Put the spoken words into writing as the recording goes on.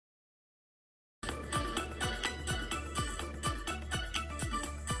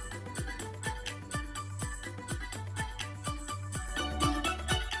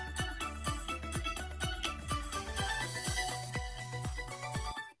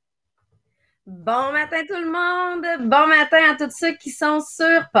Bon matin tout le monde, bon matin à tous ceux qui sont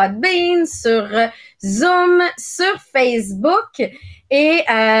sur Podbean, sur Zoom, sur Facebook. Et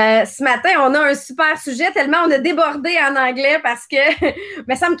ce matin, on a un super sujet, tellement on a débordé en anglais parce que il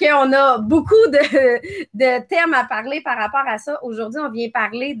me semble qu'on a beaucoup de thèmes à parler par rapport à ça. Aujourd'hui, on vient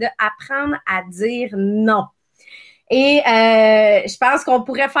parler de apprendre à dire non. Et je pense qu'on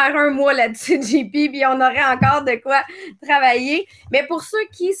pourrait faire un mois là-dessus, JP, puis on aurait encore de quoi travailler. Mais pour ceux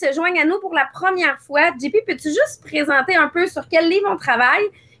qui se joignent à nous pour la première fois, JP, peux-tu juste présenter un peu sur quel livre on travaille,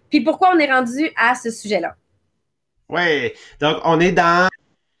 puis pourquoi on est rendu à ce sujet-là? Oui, donc on est dans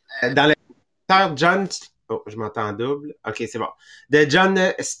le auteur John. Oh, je m'entends en double. OK, c'est bon. De John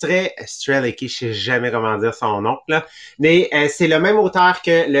Strelicky, je sais jamais comment dire son nom, là. Mais c'est le même auteur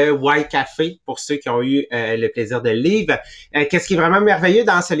que le White Café, pour ceux qui ont eu le plaisir de le lire. Qu'est-ce qui est vraiment merveilleux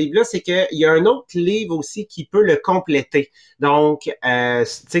dans ce livre-là, c'est qu'il y a un autre livre aussi qui peut le compléter. Donc, tu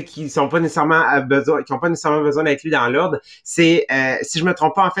sais, qui sont pas nécessairement besoin, qui ont pas nécessairement besoin d'être lus dans l'ordre. C'est, si je me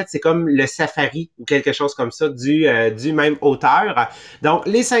trompe pas, en fait, c'est comme le Safari ou quelque chose comme ça du même auteur. Donc,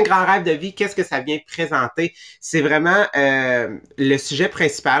 les 5 grands rêves de vie, qu'est-ce que ça vient présenter? C'est vraiment le sujet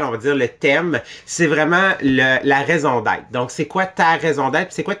principal, on va dire le thème, c'est vraiment la raison d'être. Donc, c'est quoi ta raison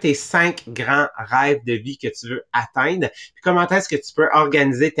d'être? C'est quoi tes 5 grands rêves de vie que tu veux atteindre? Puis comment est-ce que tu peux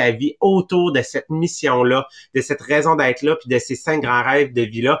organiser ta vie autour de cette mission-là, de cette raison d'être-là, puis de ces 5 grands rêves de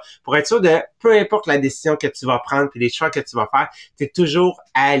vie-là, pour être sûr de, peu importe la décision que tu vas prendre, puis les choix que tu vas faire, tu es toujours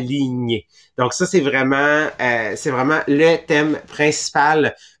aligné. Donc ça, c'est vraiment le thème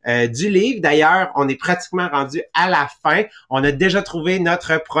principal du livre. D'ailleurs, on est pratiquement rendu à la fin. On a déjà trouvé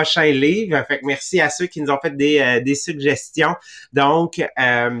notre prochain livre. Fait que merci à ceux qui nous ont fait des suggestions. Donc,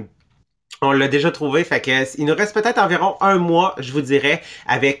 on l'a déjà trouvé, fait que il nous reste peut-être environ un mois, je vous dirais,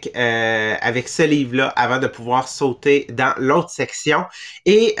 avec ce livre-là, avant de pouvoir sauter dans l'autre section.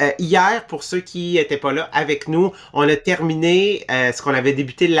 Et hier, pour ceux qui étaient pas là avec nous, on a terminé ce qu'on avait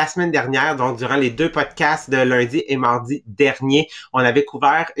débuté la semaine dernière, donc durant les 2 podcasts de lundi et mardi dernier, on avait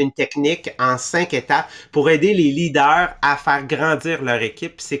couvert une technique en 5 étapes pour aider les leaders à faire grandir leur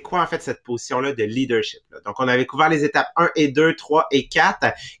équipe. C'est quoi en fait cette position-là de leadership là? Donc, on avait couvert les étapes 1 et 2, 3 et 4.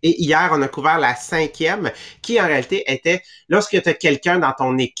 Et hier, on a couvert la 5e, qui en réalité était lorsque tu as quelqu'un dans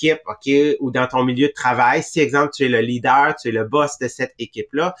ton équipe, OK, ou dans ton milieu de travail, si exemple tu es le leader, tu es le boss de cette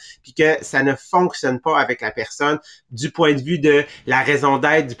équipe-là, puis que ça ne fonctionne pas avec la personne du point de vue de la raison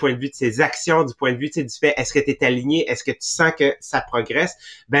d'être, du point de vue de ses actions, du point de vue, tu sais, du fait est-ce que tu es aligné, est-ce que tu sens que ça progresse,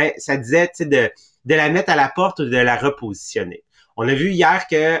 ben ça disait, tu sais, de la mettre à la porte ou de la repositionner. On a vu hier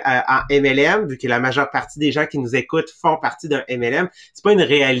que en MLM, vu que la majeure partie des gens qui nous écoutent font partie d'un MLM, c'est pas une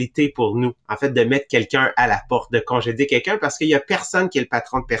réalité pour nous, en fait, de mettre quelqu'un à la porte, de congédier quelqu'un, parce qu'il y a personne qui est le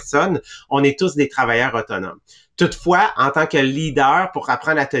patron de personne. On est tous des travailleurs autonomes. Toutefois, en tant que leader, pour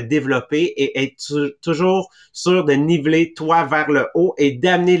apprendre à te développer et être toujours sûr de niveler toi vers le haut et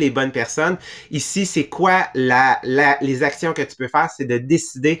d'amener les bonnes personnes, ici, c'est quoi les actions que tu peux faire? C'est de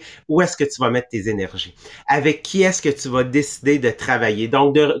décider où est-ce que tu vas mettre tes énergies. Avec qui est-ce que tu vas décider de travailler?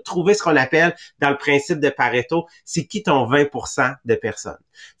 Donc, de trouver ce qu'on appelle, dans le principe de Pareto, c'est qui ton 20% de personnes.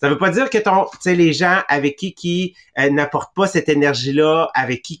 Ça veut pas dire que tu sais, les gens avec qui n'apportent pas cette énergie-là,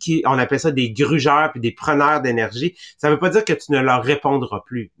 avec qui on appelle ça des grugeurs puis des preneurs d'énergie, ça veut pas dire que tu ne leur répondras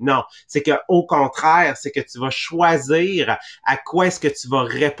plus. Non, c'est que au contraire, c'est que tu vas choisir à quoi est-ce que tu vas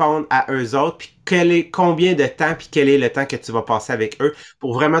répondre à eux autres, puis combien de temps, puis quel est le temps que tu vas passer avec eux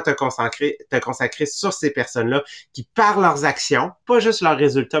pour vraiment te consacrer sur ces personnes-là qui, par leurs actions, pas juste leurs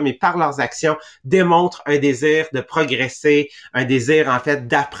résultats, mais par leurs actions, démontrent un désir de progresser, un désir, en fait,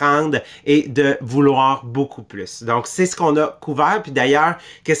 d'apprendre et de vouloir beaucoup plus. Donc, c'est ce qu'on a couvert. Puis d'ailleurs,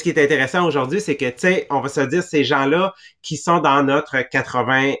 qu'est-ce qui est intéressant aujourd'hui, c'est que, tu sais, on va se dire, ces gens-là qui sont dans notre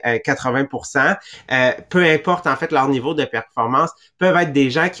 80%, peu importe, en fait, leur niveau de performance, peuvent être des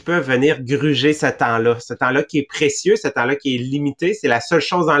gens qui peuvent venir gruger ce temps-là qui est précieux, ce temps-là qui est limité. C'est la seule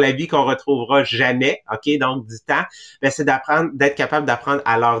chose dans la vie qu'on retrouvera jamais, OK? Donc, du temps, ben, c'est d'être capable d'apprendre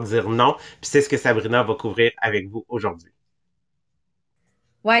à leur dire non. Puis c'est ce que Sabrina va couvrir avec vous aujourd'hui.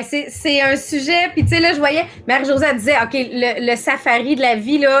 Ouais, c'est un sujet. Puis, tu sais, là, je voyais, Marie-Josée disait, OK, le safari de la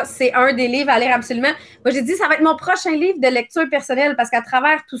vie, là, c'est un des livres à lire absolument. Moi, j'ai dit, ça va être mon prochain livre de lecture personnelle parce qu'à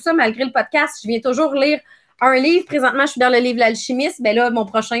travers tout ça, malgré le podcast, je viens toujours lire un livre. Présentement, je suis dans le livre L'Alchimiste. Ben là, mon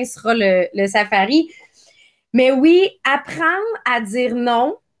prochain sera le safari. Mais oui, apprendre à dire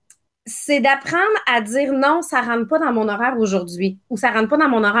non, c'est d'apprendre à dire non, ça rentre pas dans mon horaire aujourd'hui ou ça rentre pas dans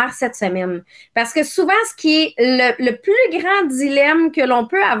mon horaire cette semaine. Parce que souvent, ce qui est le plus grand dilemme que l'on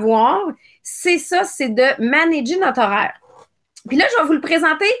peut avoir, c'est ça, c'est de manager notre horaire. Puis là, je vais vous le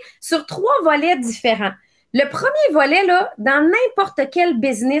présenter sur 3 volets différents. Le premier volet, là, dans n'importe quel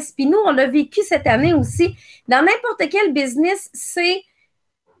business, puis nous, on l'a vécu cette année aussi, dans n'importe quel business, c'est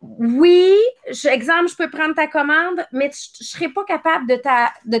oui, exemple, je peux prendre ta commande, mais je ne serai pas capable de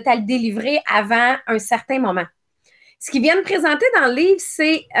te le délivrer avant un certain moment. Ce qu'ils viennent présenter dans le livre,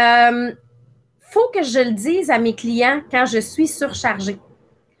 c'est faut que je le dise à mes clients quand je suis surchargée.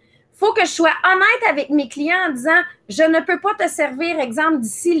 Faut que je sois honnête avec mes clients en disant je ne peux pas te servir, exemple,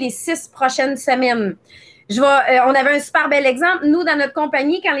 d'ici les 6 prochaines semaines. On avait un super bel exemple. Nous, dans notre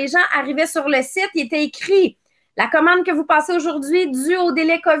compagnie, quand les gens arrivaient sur le site, il était écrit la commande que vous passez aujourd'hui, due au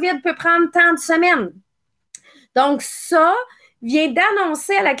délai COVID, peut prendre tant de semaines. Donc, ça vient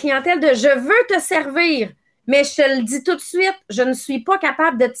d'annoncer à la clientèle de je veux te servir, mais je te le dis tout de suite, je ne suis pas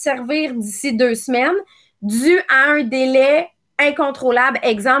capable de te servir d'ici 2 semaines, dû à un délai incontrôlable,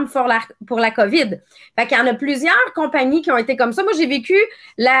 exemple pour la COVID. Fait qu'il y en a plusieurs compagnies qui ont été comme ça. Moi, j'ai vécu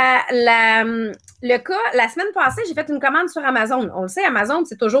le cas, la semaine passée, j'ai fait une commande sur Amazon. On le sait, Amazon,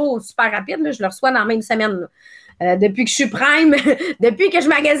 c'est toujours super rapide. Là, je le reçois dans la même semaine. Depuis que je suis Prime, depuis que je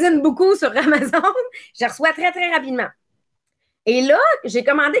magasine beaucoup sur Amazon, je reçois très, très rapidement. Et là, j'ai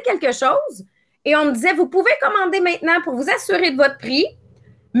commandé quelque chose et on me disait, vous pouvez commander maintenant pour vous assurer de votre prix,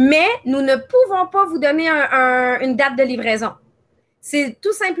 mais nous ne pouvons pas vous donner une date de livraison. C'est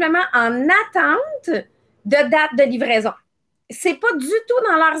tout simplement en attente de date de livraison. C'est pas du tout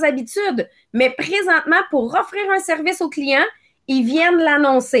dans leurs habitudes, mais présentement, pour offrir un service aux clients, ils viennent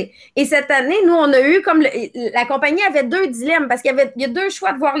l'annoncer. Et cette année, nous, on a eu comme la compagnie avait 2 dilemmes parce qu'il y a 2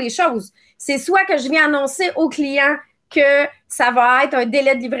 choix de voir les choses. C'est soit que je viens annoncer aux clients que ça va être un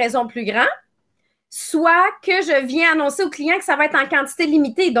délai de livraison plus grand, soit que je viens annoncer aux clients que ça va être en quantité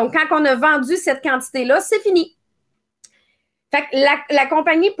limitée. Donc, quand on a vendu cette quantité-là, c'est fini. Fait que la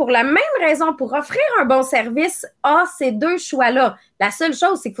compagnie, pour la même raison, pour offrir un bon service, a ces 2 choix-là. La seule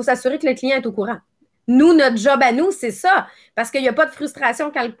chose, c'est qu'il faut s'assurer que le client est au courant. Nous, notre job à nous, c'est ça. Parce qu'il n'y a pas de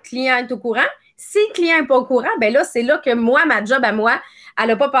frustration quand le client est au courant. Si le client n'est pas au courant, ben là, c'est là que moi, ma job à moi, elle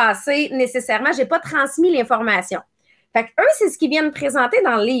n'a pas passé nécessairement. Je n'ai pas transmis l'information. Fait que eux, c'est ce qu'ils viennent présenter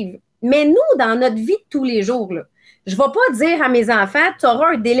dans le livre. Mais nous, dans notre vie de tous les jours, là, je ne vais pas dire à mes enfants, tu auras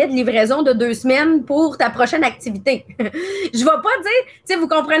un délai de livraison de 2 semaines pour ta prochaine activité. Je ne vais pas dire, tu sais, vous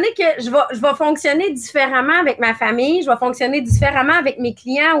comprenez que je vais fonctionner différemment avec ma famille, je vais fonctionner différemment avec mes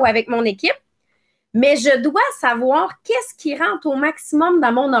clients ou avec mon équipe, mais je dois savoir qu'est-ce qui rentre au maximum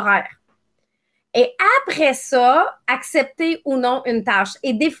dans mon horaire. Et après ça, accepter ou non une tâche.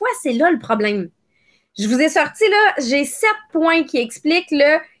 Et des fois, c'est là le problème. Je vous ai sorti là, j'ai 7 points qui expliquent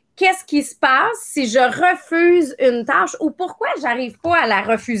qu'est-ce qui se passe si je refuse une tâche ou pourquoi j'arrive pas à la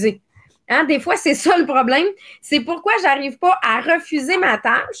refuser. Hein? Des fois, c'est ça le problème. C'est pourquoi j'arrive pas à refuser ma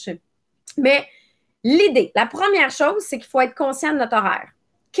tâche. Mais l'idée, la première chose, c'est qu'il faut être conscient de notre horaire.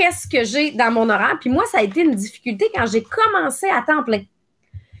 Qu'est-ce que j'ai dans mon horaire? Puis moi, ça a été une difficulté quand j'ai commencé à temps plein.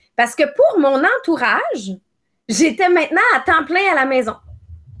 Parce que pour mon entourage, j'étais maintenant à temps plein à la maison.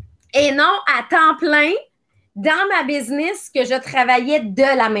 Et non à temps plein dans ma business que je travaillais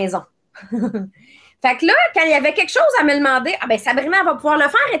de la maison. Fait que là, quand il y avait quelque chose à me demander, ah ben Sabrina va pouvoir le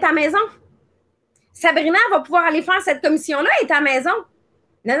faire, elle est à la maison. Sabrina va pouvoir aller faire cette commission-là, elle est à la maison.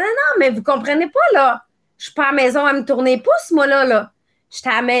 Non, mais vous comprenez pas, là. Je suis pas à la maison à me tourner les pouces, moi, là. J'étais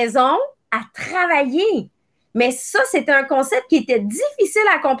à la maison à travailler. Mais ça, c'était un concept qui était difficile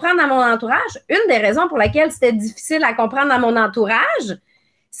à comprendre dans mon entourage. Une des raisons pour laquelle c'était difficile à comprendre dans mon entourage,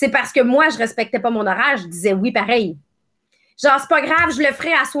 c'est parce que moi, je respectais pas mon horaire. Je disais oui, pareil. Genre, c'est pas grave, je le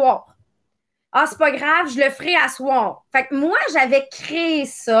ferai à soir. Ah, c'est pas grave, je le ferai à soir. Fait que moi, j'avais créé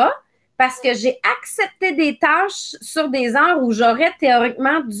ça parce que j'ai accepté des tâches sur des heures où j'aurais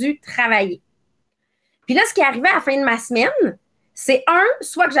théoriquement dû travailler. Puis là, ce qui est arrivé à la fin de ma semaine, c'est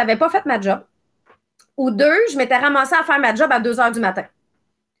soit que j'avais pas fait ma job, ou 2, je m'étais ramassée à faire ma job à 2 heures du matin.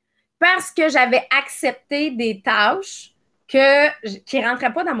 Parce que j'avais accepté des tâches qui ne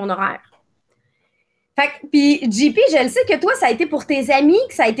rentraient pas dans mon horaire. Fait que, puis JP, je le sais que toi, ça a été pour tes amis,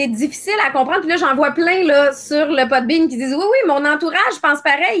 que ça a été difficile à comprendre. Puis là, j'en vois plein là, sur le Podbean qui disent oui, mon entourage pense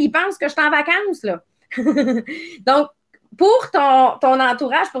pareil, ils pensent que je suis en vacances. Là. Donc, pour ton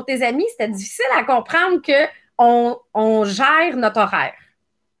entourage, pour tes amis, c'était difficile à comprendre qu'on gère notre horaire.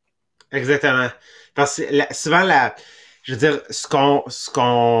 Exactement. Parce que souvent, je veux dire,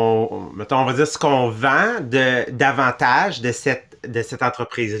 mettons, on va dire ce qu'on vend d'avantage de cette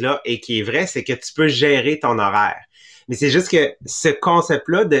entreprise-là et qui est vrai, c'est que tu peux gérer ton horaire. Mais c'est juste que ce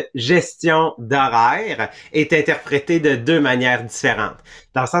concept-là de gestion d'horaire est interprété de 2 manières différentes.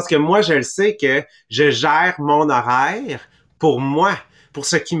 Dans le sens que moi, je le sais que je gère mon horaire pour moi, pour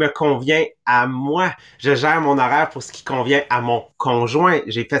ce qui me convient à moi. Je gère mon horaire pour ce qui convient à mon conjoint.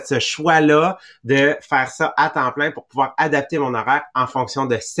 J'ai fait ce choix-là de faire ça à temps plein pour pouvoir adapter mon horaire en fonction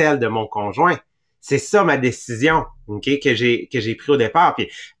de celle de mon conjoint. C'est ça ma décision, ok, que j'ai pris au départ. Puis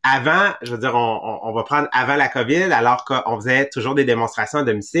avant, je veux dire, on va prendre avant la COVID, alors qu'on faisait toujours des démonstrations à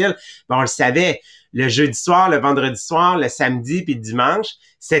domicile, ben on le savait. Le jeudi soir, le vendredi soir, le samedi puis le dimanche,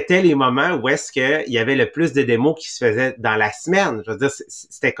 c'était les moments où est-ce que il y avait le plus de démos qui se faisaient dans la semaine. Je veux dire,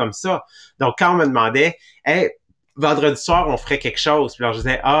 c'était comme ça. Donc quand on me demandait, hey, vendredi soir, on ferait quelque chose. Puis alors je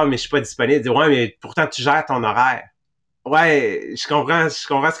disais, ah, mais je suis pas disponible. Je dis, ouais, mais pourtant tu gères ton horaire. Ouais, je comprends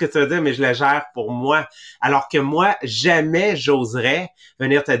ce que tu veux dire, mais je le gère pour moi. Alors que moi, jamais j'oserais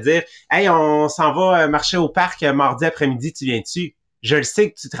venir te dire, hey, on s'en va marcher au parc mardi après-midi, tu viens-tu? Je le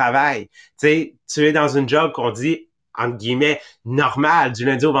sais que tu travailles. Tu sais, tu es dans une job qu'on dit, entre guillemets, normal, du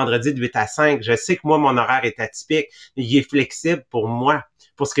lundi au vendredi de 8 à 5. Je sais que moi, mon horaire est atypique, mais il est flexible pour moi,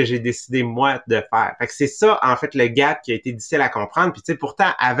 pour ce que j'ai décidé, moi, de faire. Fait que c'est ça, en fait, le gap qui a été difficile à comprendre. Puis, tu sais,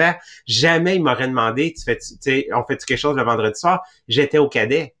 pourtant, avant, jamais il m'aurait demandé, tu sais, on fait-tu quelque chose le vendredi soir? J'étais au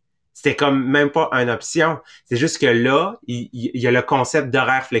cadet. C'était comme même pas une option. C'est juste que là, il y a le concept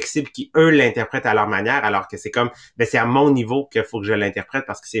d'horaire flexible qui, eux, l'interprètent à leur manière, alors que c'est comme, ben, c'est à mon niveau qu'il faut que je l'interprète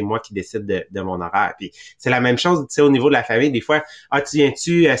parce que c'est moi qui décide de mon horaire. Puis c'est la même chose, tu sais, au niveau de la famille. Des fois, ah, tu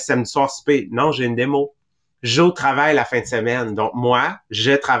viens-tu samedi soir souper? Non, j'ai une démo. Joe travaille la fin de semaine. Donc, moi,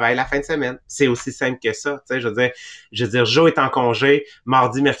 je travaille la fin de semaine. C'est aussi simple que ça. Tu sais, je veux dire, Joe est en congé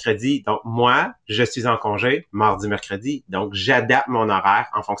mardi, mercredi. Donc, moi, je suis en congé mardi, mercredi. Donc, j'adapte mon horaire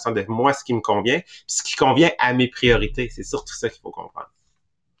en fonction de moi, ce qui me convient, puis ce qui convient à mes priorités. C'est surtout ça qu'il faut comprendre.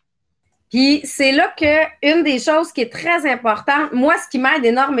 Puis c'est là que une des choses qui est très importante, moi, ce qui m'aide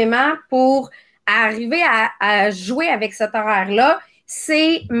énormément pour arriver à jouer avec cet horaire-là,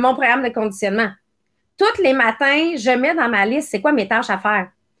 c'est mon programme de conditionnement. Tous les matins, je mets dans ma liste c'est quoi mes tâches à faire.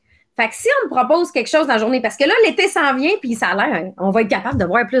 Fait que si on me propose quelque chose dans la journée, parce que là, l'été s'en vient, puis ça a l'air, hein, on va être capable de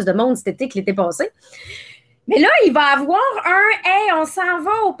voir plus de monde cet été que l'été passé. Mais là, il va y avoir hey, on s'en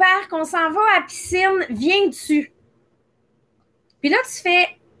va au parc, on s'en va à la piscine, viens-tu? Puis là, tu fais,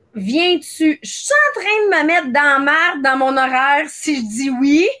 viens-tu? Je suis en train de me mettre dans la merde dans mon horaire si je dis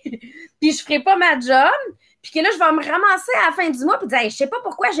oui, puis je ferai pas ma job, puis que là, je vais me ramasser à la fin du mois, puis dire, hey, je sais pas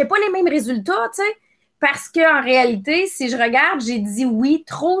pourquoi, j'ai pas les mêmes résultats, tu sais. Parce qu'en réalité, si je regarde, j'ai dit oui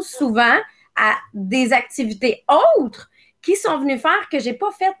trop souvent à des activités autres qui sont venues faire que j'ai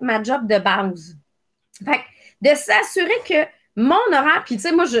pas fait ma job de base. Fait que de s'assurer que mon horaire, puis tu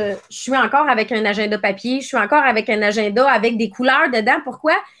sais, moi, je suis encore avec un agenda papier, je suis encore avec un agenda avec des couleurs dedans.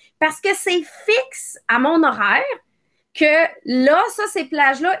 Pourquoi? Parce que c'est fixe à mon horaire que là, ça, ces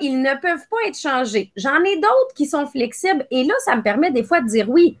plages-là, ils ne peuvent pas être changés. J'en ai d'autres qui sont flexibles et là, ça me permet des fois de dire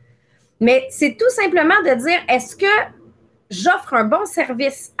oui. Mais c'est tout simplement de dire, est-ce que j'offre un bon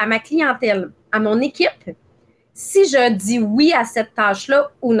service à ma clientèle, à mon équipe, si je dis oui à cette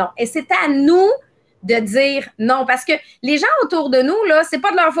tâche-là ou non? Et c'est à nous de dire non. Parce que les gens autour de nous, là, c'est pas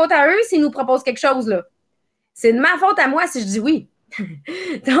de leur faute à eux s'ils nous proposent quelque chose, là. C'est de ma faute à moi si je dis oui.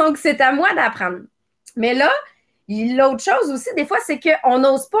 Donc, c'est à moi d'apprendre. Mais là, l'autre chose aussi, des fois, c'est qu'on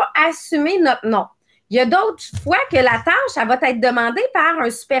n'ose pas assumer notre non. Il y a d'autres fois que la tâche, elle va être demandée par un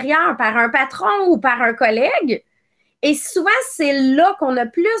supérieur, par un patron ou par un collègue. Et souvent, c'est là qu'on a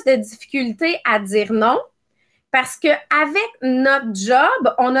plus de difficultés à dire non. Parce qu'avec notre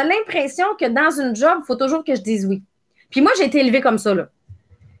job, on a l'impression que dans une job, il faut toujours que je dise oui. Puis moi, j'ai été élevée comme ça, là.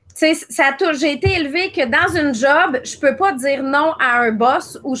 Tu sais, j'ai été élevée que dans une job, je ne peux pas dire non à un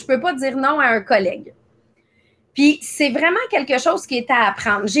boss ou je ne peux pas dire non à un collègue. Puis c'est vraiment quelque chose qui est à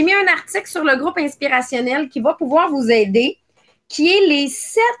apprendre. J'ai mis un article sur le groupe inspirationnel qui va pouvoir vous aider, qui est les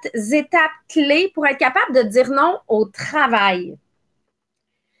 7 étapes clés pour être capable de dire non au travail.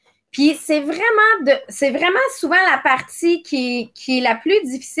 Puis c'est vraiment souvent la partie qui est la plus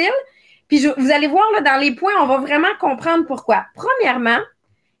difficile. Puis vous allez voir, là, dans les points, on va vraiment comprendre pourquoi. Premièrement,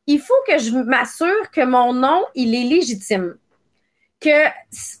 il faut que je m'assure que mon non, il est légitime. Que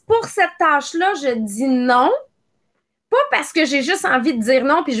pour cette tâche-là, je dis non, pas parce que j'ai juste envie de dire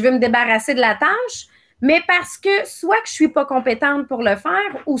non puis je veux me débarrasser de la tâche, mais parce que soit que je suis pas compétente pour le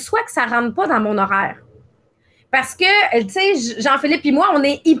faire ou soit que ça rentre pas dans mon horaire. Parce que, tu sais, Jean-Philippe et moi, on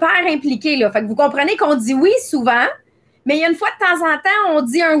est hyper impliqués, là. Fait que vous comprenez qu'on dit oui souvent, mais il y a une fois de temps en temps, on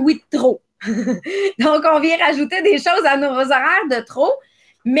dit un oui de trop. Donc, on vient rajouter des choses à nos horaires de trop.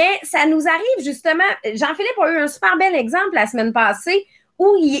 Mais ça nous arrive justement. Jean-Philippe a eu un super bel exemple la semaine passée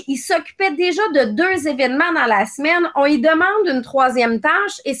où il s'occupait déjà de 2 événements dans la semaine. On lui demande une 3e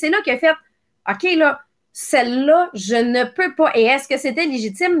tâche et c'est là qu'il a fait OK, là, celle-là, je ne peux pas. Et est-ce que c'était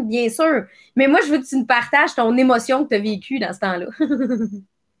légitime? Bien sûr. Mais moi, je veux que tu me partages ton émotion que tu as vécue dans ce temps-là.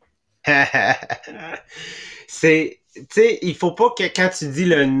 Tu sais, il faut pas que quand tu dis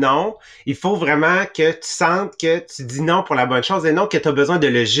le non, il faut vraiment que tu sentes que tu dis non pour la bonne chose et non que tu as besoin de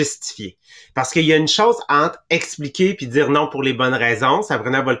le justifier. Parce qu'il y a une chose entre expliquer puis dire non pour les bonnes raisons,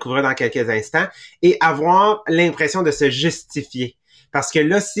 Sabrina va le couvrir dans quelques instants, et avoir l'impression de se justifier. Parce que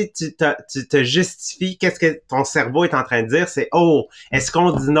là, si tu te justifies, qu'est-ce que ton cerveau est en train de dire? C'est, oh, est-ce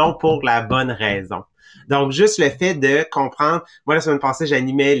qu'on dit non pour la bonne raison? Donc, juste le fait de comprendre, moi, la semaine passée,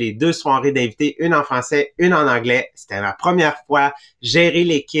 j'animais les 2 soirées d'invités, une en français, une en anglais. C'était ma première fois, gérer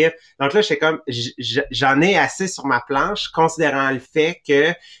l'équipe. Donc là, j'étais comme, j'en ai assez sur ma planche, considérant le fait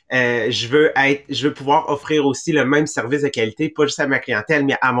que je veux pouvoir offrir aussi le même service de qualité, pas juste à ma clientèle,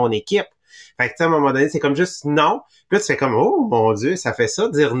 mais à mon équipe. Fait que, tu sais, à un moment donné, c'est comme juste non. Puis là, tu fais comme, oh mon Dieu, ça fait ça,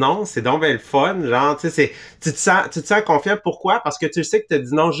 dire non, c'est donc bien le fun. Genre, tu sais, tu te sens confiant. Pourquoi? Parce que tu sais que tu as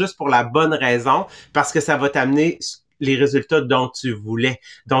dit non juste pour la bonne raison, parce que ça va t'amener les résultats dont tu voulais,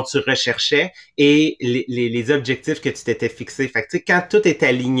 dont tu recherchais et les objectifs que tu t'étais fixés. Fait que, tu sais, quand tout est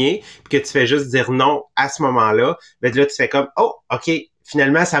aligné, puis que tu fais juste dire non à ce moment-là, ben là, tu fais comme, oh, OK,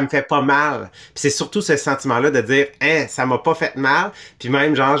 finalement, ça me fait pas mal. Puis c'est surtout ce sentiment-là de dire, hein, ça m'a pas fait mal. Puis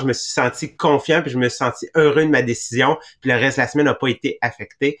même, genre, je me suis senti confiant, puis je me suis senti heureux de ma décision, puis le reste de la semaine n'a pas été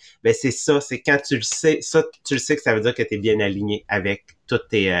affecté. Ben c'est ça, c'est quand tu le sais, ça, tu le sais que ça veut dire que tu es bien aligné avec tous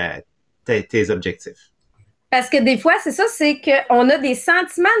tes objectifs. Parce que des fois, c'est ça, c'est qu'on a des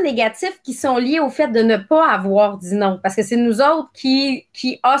sentiments négatifs qui sont liés au fait de ne pas avoir dit non. Parce que c'est nous autres qui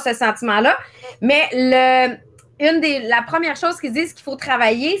a ce sentiment-là. Mais la première chose qu'ils disent qu'il faut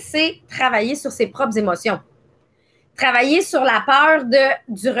travailler, c'est travailler sur ses propres émotions. Travailler sur la peur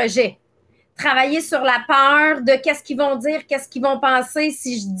du rejet. Travailler sur la peur de qu'est-ce qu'ils vont dire, qu'est-ce qu'ils vont penser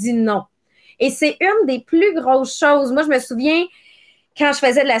si je dis non. Et c'est une des plus grosses choses. Moi, je me souviens, quand je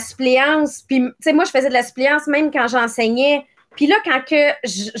faisais de la suppléance, puis, tu sais, moi, je faisais de la suppléance même quand j'enseignais. Puis là, quand que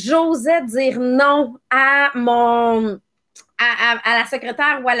j'osais dire non à la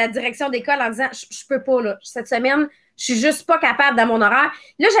secrétaire ou à la direction d'école en disant, je peux pas, là, cette semaine, je suis juste pas capable dans mon horaire.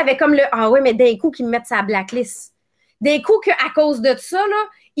 Là, j'avais comme ah oui, mais d'un coup, qu'ils me mettent sa blacklist. D'un coup, qu'à cause de ça, là,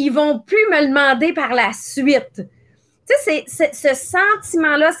 ils vont plus me le demander par la suite. Tu sais, ce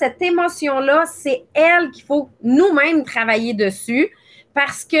sentiment-là, cette émotion-là, c'est elle qu'il faut nous-mêmes travailler dessus.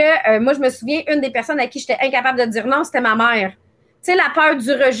 Parce que moi, je me souviens, une des personnes à qui j'étais incapable de dire non, c'était ma mère. Tu sais, la peur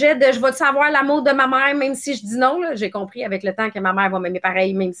du rejet de je vais savoir l'amour de ma mère, même si je dis non. Là. J'ai compris avec le temps que ma mère va m'aimer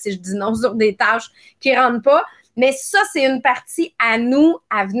pareil, même si je dis non sur des tâches qui ne rentrent pas. Mais ça, c'est une partie à nous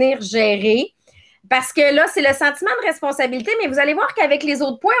à venir gérer. Parce que là, c'est le sentiment de responsabilité, mais vous allez voir qu'avec les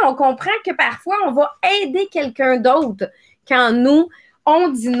autres points, on comprend que parfois, on va aider quelqu'un d'autre quand nous, on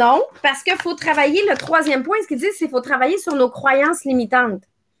dit non, parce qu'il faut travailler, le troisième point, ce qu'ils disent, c'est qu'il faut travailler sur nos croyances limitantes.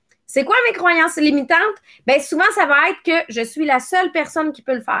 C'est quoi mes croyances limitantes? Bien, souvent, ça va être que je suis la seule personne qui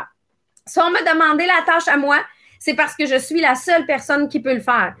peut le faire. Si on m'a demandé la tâche à moi, c'est parce que je suis la seule personne qui peut le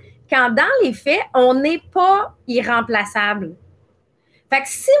faire. Quand dans les faits, on n'est pas irremplaçable. Fait que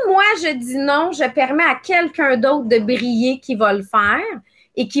si moi, je dis non, je permets à quelqu'un d'autre de briller qui va le faire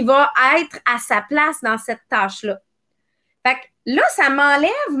et qui va être à sa place dans cette tâche-là. Fait que là, ça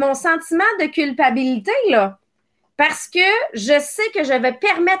m'enlève mon sentiment de culpabilité, là. Parce que je sais que je vais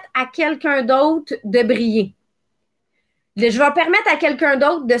permettre à quelqu'un d'autre de briller. Je vais permettre à quelqu'un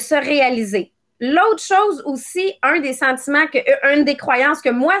d'autre de se réaliser. L'autre chose aussi, un des sentiments, une des croyances que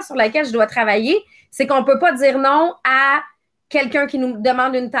moi, sur laquelle je dois travailler, c'est qu'on ne peut pas dire non à quelqu'un qui nous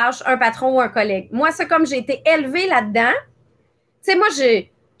demande une tâche, un patron ou un collègue. Moi, c'est comme j'ai été élevée là-dedans. Tu sais, moi,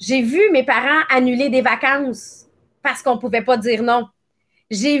 j'ai vu mes parents annuler des vacances parce qu'on ne pouvait pas dire non.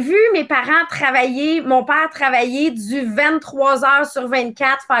 J'ai vu mes parents travailler, mon père travailler du 23 heures sur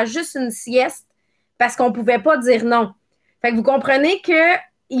 24, faire juste une sieste parce qu'on ne pouvait pas dire non. Fait que vous comprenez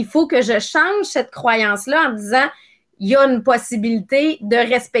qu'il faut que je change cette croyance-là en disant il y a une possibilité de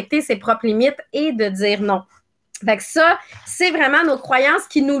respecter ses propres limites et de dire non. Fait que ça, c'est vraiment nos croyances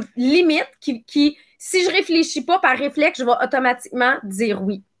qui nous limitent, qui si je réfléchis pas par réflexe, je vais automatiquement dire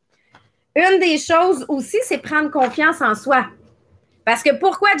oui. Une des choses aussi, c'est prendre confiance en soi. Parce que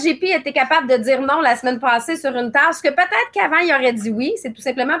pourquoi JP était capable de dire non la semaine passée sur une tâche que peut-être qu'avant, il aurait dit oui, c'est tout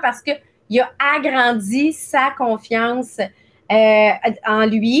simplement parce qu'il a agrandi sa confiance en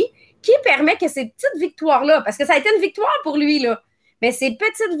lui, qui permet que ces petites victoires-là, parce que ça a été une victoire pour lui, là, mais ces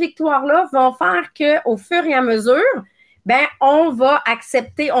petites victoires-là vont faire qu'au fur et à mesure, ben, on va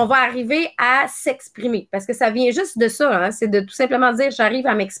accepter, on va arriver à s'exprimer. Parce que ça vient juste de ça, hein, c'est de tout simplement dire j'arrive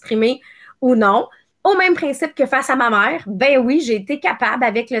à m'exprimer ou non. Au même principe que face à ma mère, ben oui, j'ai été capable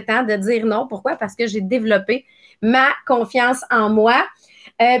avec le temps de dire non. Pourquoi? Parce que j'ai développé ma confiance en moi.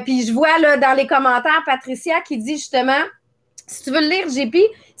 Puis je vois là dans les commentaires Patricia qui dit justement, si tu veux le lire, JP,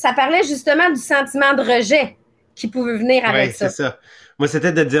 ça parlait justement du sentiment de rejet qui pouvait venir Ouais, avec c'est ça. ça. Moi,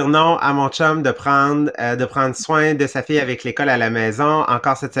 c'était de dire non à mon chum de prendre soin de sa fille avec l'école à la maison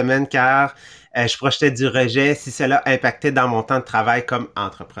encore cette semaine car je projetais du rejet si cela impactait dans mon temps de travail comme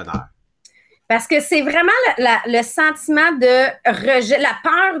entrepreneur. Parce que c'est vraiment le sentiment de rejet, la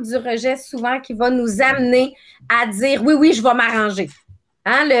peur du rejet souvent qui va nous amener à dire oui, oui, je vais m'arranger.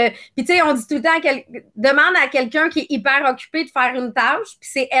 Hein, puis tu sais, on dit tout le temps, demande à quelqu'un qui est hyper occupé de faire une tâche, puis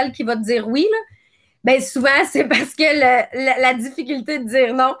c'est elle qui va te dire oui, là. Ben souvent, c'est parce que la difficulté de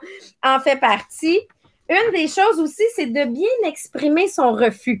dire non en fait partie. Une des choses aussi, c'est de bien exprimer son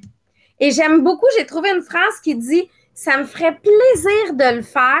refus. Et j'aime beaucoup, j'ai trouvé une phrase qui dit « Ça me ferait plaisir de le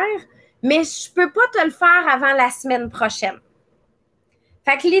faire, mais je peux pas te le faire avant la semaine prochaine. »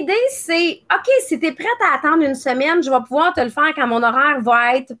 Fait que l'idée, c'est « OK, si tu es prête à attendre une semaine, je vais pouvoir te le faire quand mon horaire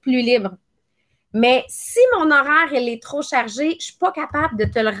va être plus libre. Mais si mon horaire elle est trop chargé, je suis pas capable de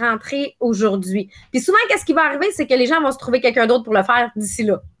te le rentrer aujourd'hui. » Puis souvent, qu'est-ce qui va arriver, c'est que les gens vont se trouver quelqu'un d'autre pour le faire d'ici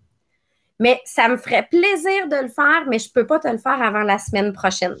là. Mais ça me ferait plaisir de le faire, mais je peux pas te le faire avant la semaine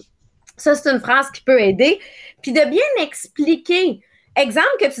prochaine. Ça, c'est une phrase qui peut aider. Puis de bien expliquer. Exemple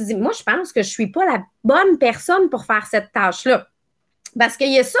que tu dis, moi, je pense que je suis pas la bonne personne pour faire cette tâche-là. Parce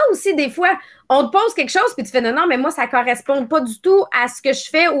qu'il y a ça aussi, des fois, on te pose quelque chose, puis tu fais non, non, mais moi, ça ne correspond pas du tout à ce que je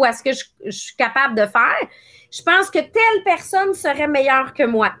fais ou à ce que je suis capable de faire. Je pense que telle personne serait meilleure que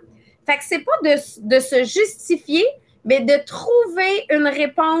moi. Fait que c'est pas de se justifier, mais de trouver une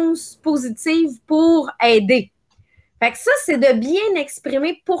réponse positive pour aider. Fait que ça, c'est de bien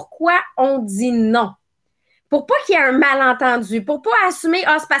exprimer pourquoi on dit non. Pour pas qu'il y ait un malentendu, pour pas assumer,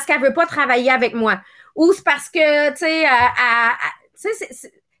 c'est parce qu'elle veut pas travailler avec moi. Ou c'est parce que, tu sais,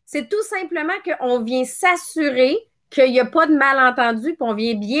 c'est tout simplement qu'on vient s'assurer qu'il n'y a pas de malentendu, puis on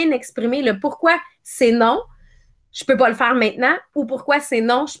vient bien exprimer le pourquoi c'est non, je peux pas le faire maintenant, ou pourquoi c'est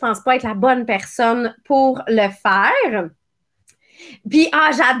non, je pense pas être la bonne personne pour le faire. Puis,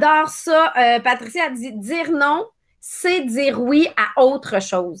 j'adore ça. Patricia a dit dire non, c'est dire oui à autre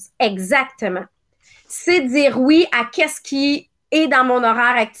chose. Exactement. C'est dire oui à qu'est-ce qui est dans mon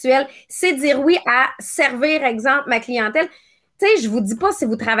horaire actuel. C'est dire oui à servir, exemple, ma clientèle. Tu sais, je vous dis pas si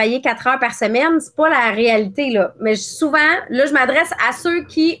vous travaillez 4 heures par semaine, c'est pas la réalité, là. Mais souvent, là, je m'adresse à ceux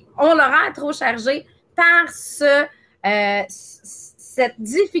qui ont l'horaire trop chargé par cette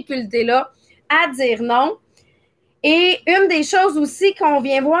difficulté-là à dire non. Et une des choses aussi qu'on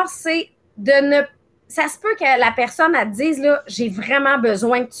vient voir, c'est de ne... Ça se peut que la personne, elle te dise, là, j'ai vraiment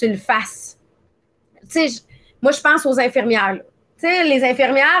besoin que tu le fasses. Tu sais, moi, je pense aux infirmières. Tu sais, les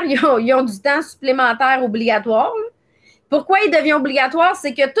infirmières, ils ont du temps supplémentaire obligatoire. Là. Pourquoi il devient obligatoire?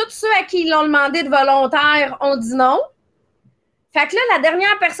 C'est que tous ceux à qui ils l'ont demandé de volontaire ont dit non. Fait que là, la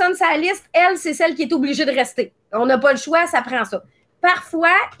dernière personne sur la liste, elle, c'est celle qui est obligée de rester. On n'a pas le choix, ça prend ça.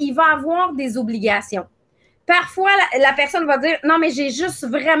 Parfois, il va avoir des obligations. Parfois, la personne va dire non, mais j'ai juste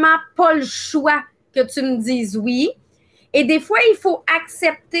vraiment pas le choix que tu me dises oui. Et des fois, il faut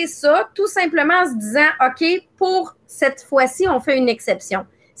accepter ça tout simplement en se disant OK, pour cette fois-ci, on fait une exception.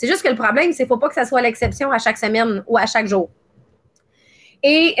 C'est juste que le problème, c'est qu'il ne faut pas que ça soit l'exception à chaque semaine ou à chaque jour.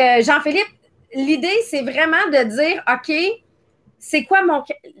 Et Jean-Philippe, l'idée, c'est vraiment de dire OK, c'est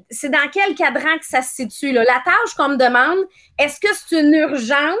dans quel cadran que ça se situe, là? La tâche qu'on me demande, est-ce que c'est une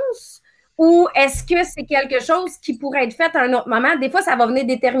urgence ou est-ce que c'est quelque chose qui pourrait être fait à un autre moment? Des fois, ça va venir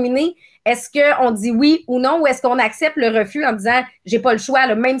déterminer est-ce qu'on dit oui ou non ou est-ce qu'on accepte le refus en disant j'ai pas le choix,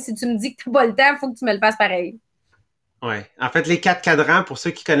 là, même si tu me dis que tu n'as pas le temps, il faut que tu me le fasses pareil. Ouais. En fait, les 4 cadrans, pour ceux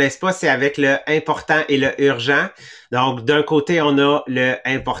qui connaissent pas, c'est avec le important et le urgent. Donc, d'un côté, on a le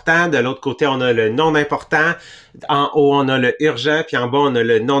important, de l'autre côté, on a le non important. En haut, on a le urgent, puis en bas, on a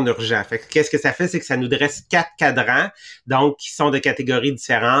le non urgent. Fait que qu'est-ce que ça fait? C'est que ça nous dresse 4 cadrans, donc, qui sont de catégories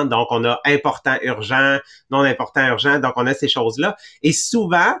différentes. Donc, on a important, urgent, non important, urgent. Donc, on a ces choses-là. Et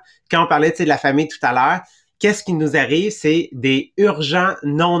souvent, quand on parlait, de la famille tout à l'heure, qu'est-ce qui nous arrive? C'est des urgents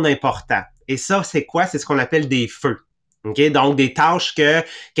non importants. Et ça, c'est quoi? C'est ce qu'on appelle des feux. OK? Donc, des tâches que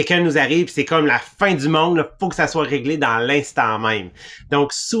quelqu'un nous arrive, c'est comme la fin du monde, il faut que ça soit réglé dans l'instant même.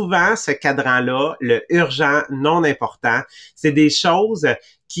 Donc, souvent, ce cadran-là, le urgent, non important, c'est des choses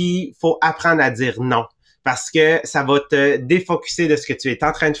qu'il faut apprendre à dire non. parce que ça va te défocuser de ce que tu es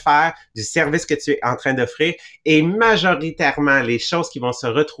en train de faire, du service que tu es en train d'offrir et majoritairement les choses qui vont se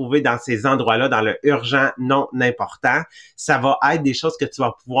retrouver dans ces endroits-là, dans le urgent, non important, ça va être des choses que tu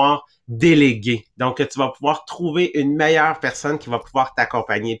vas pouvoir déléguer. Donc, tu vas pouvoir trouver une meilleure personne qui va pouvoir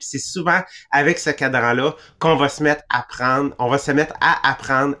t'accompagner. Puis c'est souvent avec ce cadran-là qu'on va se mettre on va se mettre à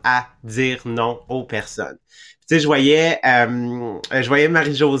apprendre à dire non aux personnes. Tu sais, je voyais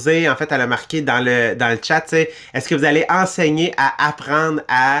Marie-Josée, en fait, elle a marqué dans le chat, tu sais, est-ce que vous allez enseigner à apprendre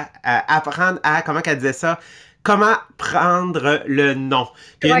à, comment qu'elle disait ça? Comment prendre le non.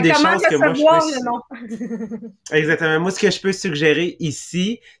 Puis une des comment choses que moi, je recevoir le peux... nom? Exactement. Moi, ce que je peux suggérer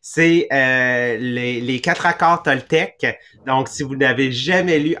ici, c'est les quatre accords Toltec. Donc, si vous n'avez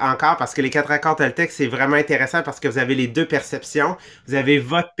jamais lu encore, parce que les quatre accords Toltec, c'est vraiment intéressant parce que vous avez les deux perceptions. Vous avez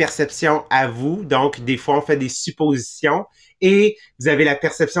votre perception à vous. Donc, des fois, on fait des suppositions. Et vous avez la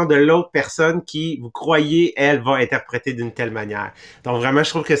perception de l'autre personne qui, vous croyez, elle va interpréter d'une telle manière. Donc, vraiment, je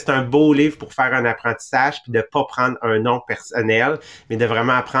trouve que c'est un beau livre pour faire un apprentissage puis de pas prendre un nom personnel, mais de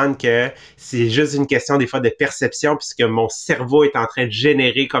vraiment apprendre que c'est juste une question des fois de perception puisque mon cerveau est en train de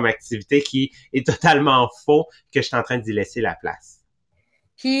générer comme activité qui est totalement faux que je suis en train d'y laisser la place.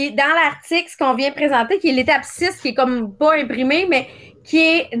 Puis dans l'article, ce qu'on vient présenter, qui est l'étape 6, qui est comme pas imprimé, mais qui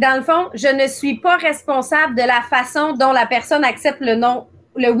est, dans le fond, je ne suis pas responsable de la façon dont la personne accepte le non,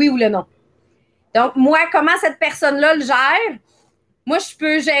 le oui ou le non. Donc, moi, comment cette personne-là le gère? Moi, je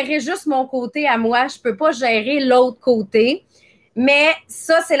peux gérer juste mon côté à moi. Je peux pas gérer l'autre côté. Mais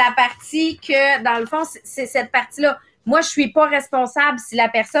ça, c'est la partie que, dans le fond, c'est cette partie-là. Moi, je suis pas responsable si la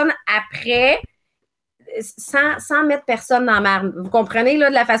personne, après, sans mettre personne dans la merde. Vous comprenez, là,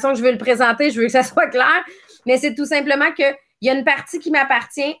 de la façon que je veux le présenter, je veux que ça soit clair, mais c'est tout simplement que il y a une partie qui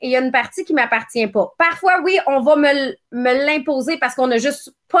m'appartient et il y a une partie qui m'appartient pas. Parfois, oui, on va me l'imposer parce qu'on n'a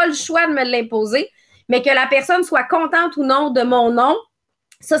juste pas le choix de me l'imposer, mais que la personne soit contente ou non de mon nom,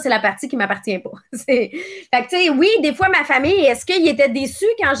 ça, c'est la partie qui m'appartient pas. Fait que, tu sais, oui, des fois, ma famille, est-ce qu'ils étaient déçus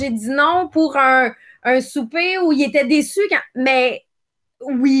quand j'ai dit non pour un souper ou ils étaient déçus quand... Mais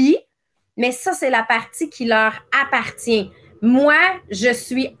oui, mais ça, c'est la partie qui leur appartient. Moi, je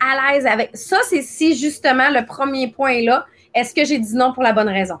suis à l'aise avec... Ça, c'est si, justement, le premier point là, est-ce que j'ai dit non pour la bonne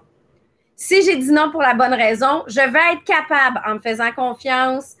raison? Si j'ai dit non pour la bonne raison, je vais être capable, en me faisant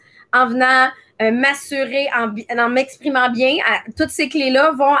confiance, en venant m'assurer, en m'exprimant bien, toutes ces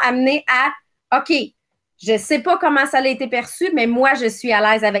clés-là vont amener à, OK, je ne sais pas comment ça a été perçu, mais moi, je suis à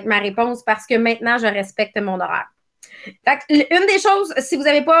l'aise avec ma réponse parce que maintenant, je respecte mon horaire. Fait que, une des choses, si vous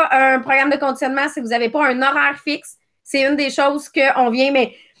n'avez pas un programme de conditionnement, si vous n'avez pas un horaire fixe, c'est une des choses qu'on vient,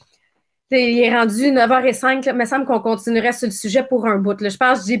 mais il est rendu 9h05, là, il me semble qu'on continuerait sur le sujet pour un bout. Là. Je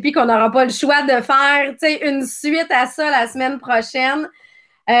pense, JP, qu'on n'aura pas le choix de faire une suite à ça la semaine prochaine.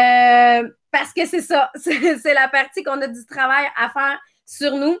 Parce que c'est ça, c'est la partie qu'on a du travail à faire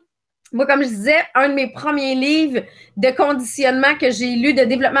sur nous. Moi, comme je disais, un de mes premiers livres de conditionnement que j'ai lu de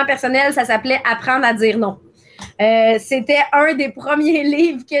développement personnel, ça s'appelait « Apprendre à dire non ». C'était un des premiers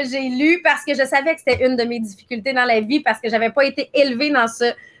livres que j'ai lu parce que je savais que c'était une de mes difficultés dans la vie parce que j'avais pas été élevée dans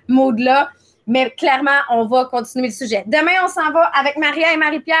ce mode-là. Mais clairement, on va continuer le sujet. Demain, on s'en va avec Maria et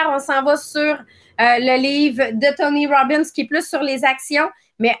Marie-Pierre. On s'en va sur le livre de Tony Robbins qui est plus sur les actions.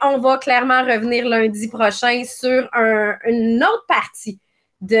 Mais on va clairement revenir lundi prochain sur une autre partie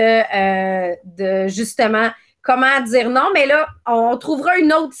de justement comment dire non. Mais là, on trouvera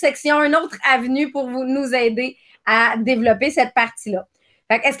une autre section, une autre avenue pour nous aider à développer cette partie-là.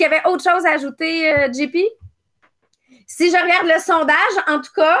 Est-ce qu'il y avait autre chose à ajouter, JP? Si je regarde le sondage, en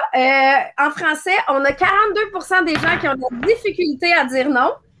tout cas, en français, on a 42% des gens qui ont de la difficulté à dire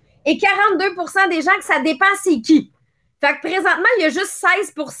non et 42% des gens que ça dépend c'est qui. Fait que présentement, il y a juste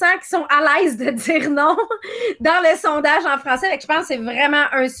 16% qui sont à l'aise de dire non dans le sondage en français. Fait que je pense que c'est vraiment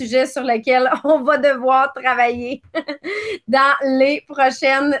un sujet sur lequel on va devoir travailler dans les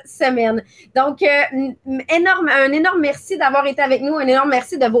prochaines semaines. Donc, un énorme merci d'avoir été avec nous, un énorme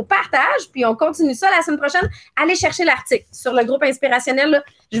merci de vos partages. Puis on continue ça la semaine prochaine. Allez chercher l'article sur le groupe inspirationnel. Là,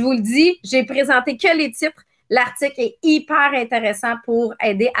 je vous le dis, j'ai présenté que les titres. L'article est hyper intéressant pour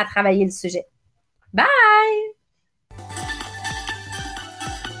aider à travailler le sujet. Bye!